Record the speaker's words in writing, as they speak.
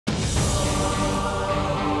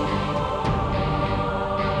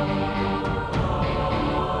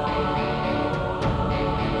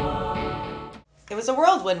was a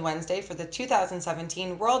whirlwind Wednesday for the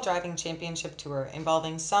 2017 World Driving Championship Tour,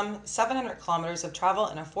 involving some 700 kilometers of travel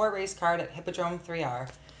in a 4-race card at Hippodrome 3R.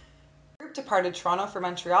 The group departed Toronto for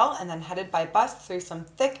Montreal and then headed by bus through some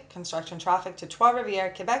thick construction traffic to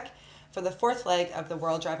Trois-Rivières, Quebec for the fourth leg of the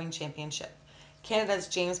World Driving Championship. Canada's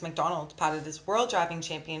James MacDonald padded his World Driving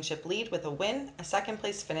Championship lead with a win, a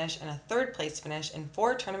second-place finish, and a third-place finish in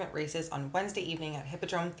 4 tournament races on Wednesday evening at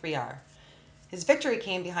Hippodrome 3R. His victory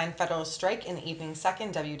came behind Federal's strike in the evening's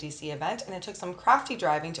second WDC event, and it took some crafty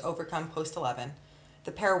driving to overcome post 11.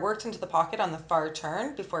 The pair worked into the pocket on the far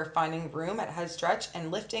turn before finding room at head stretch and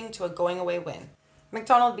lifting to a going-away win.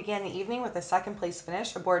 MacDonald began the evening with a second-place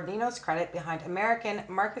finish aboard Nino's Credit behind American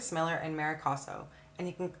Marcus Miller and Maricasso, and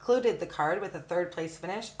he concluded the card with a third-place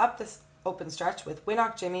finish up the open stretch with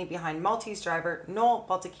Winnock Jimmy behind Maltese driver Noel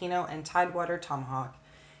Baldacchino and Tidewater Tomahawk.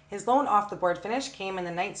 His lone off-the-board finish came in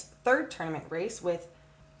the night's third tournament race, with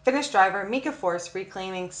Finnish driver Mika Force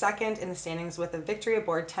reclaiming second in the standings with a victory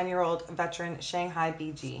aboard 10-year-old veteran Shanghai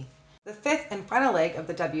BG. The fifth and final leg of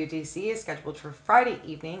the WDC is scheduled for Friday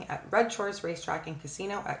evening at Red Shores Racetrack and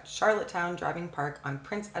Casino at Charlottetown Driving Park on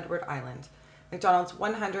Prince Edward Island. MacDonald's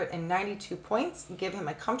 192 points give him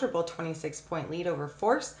a comfortable 26-point lead over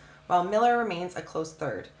Force, while Miller remains a close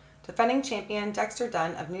third. Defending champion Dexter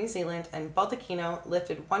Dunn of New Zealand and Baldacchino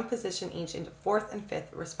lifted one position each into 4th and 5th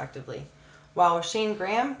respectively, while Shane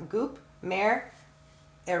Graham, Goop, Mayer,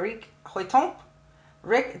 Eric Hoytomp,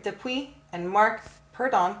 Rick Dupuis, and Mark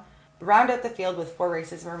Perdon round out the field with 4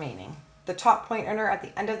 races remaining. The top point earner at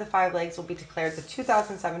the end of the 5 legs will be declared the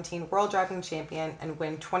 2017 World Driving Champion and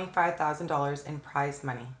win $25,000 in prize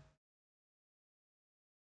money.